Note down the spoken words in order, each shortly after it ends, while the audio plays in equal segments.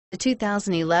The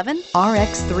 2011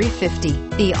 RX 350.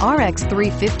 The RX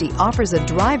 350 offers a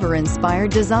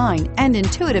driver-inspired design and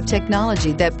intuitive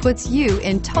technology that puts you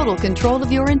in total control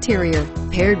of your interior.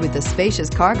 Paired with a spacious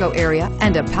cargo area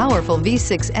and a powerful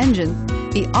V6 engine,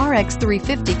 the RX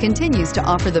 350 continues to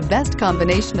offer the best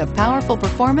combination of powerful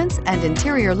performance and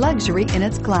interior luxury in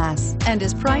its class and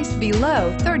is priced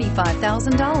below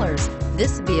 $35,000.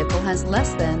 This vehicle has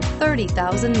less than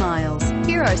 30,000 miles.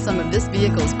 Here are some of this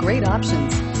vehicle's great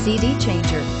options: CD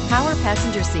changer, power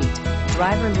passenger seat,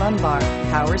 driver lumbar,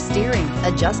 power steering,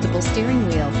 adjustable steering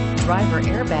wheel, driver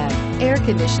airbag, air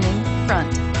conditioning,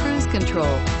 front, cruise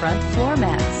control, front floor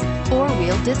mats,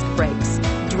 four-wheel disc brakes.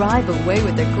 Drive away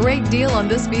with a great deal on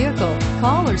this vehicle.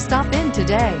 Call or stop in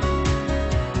today.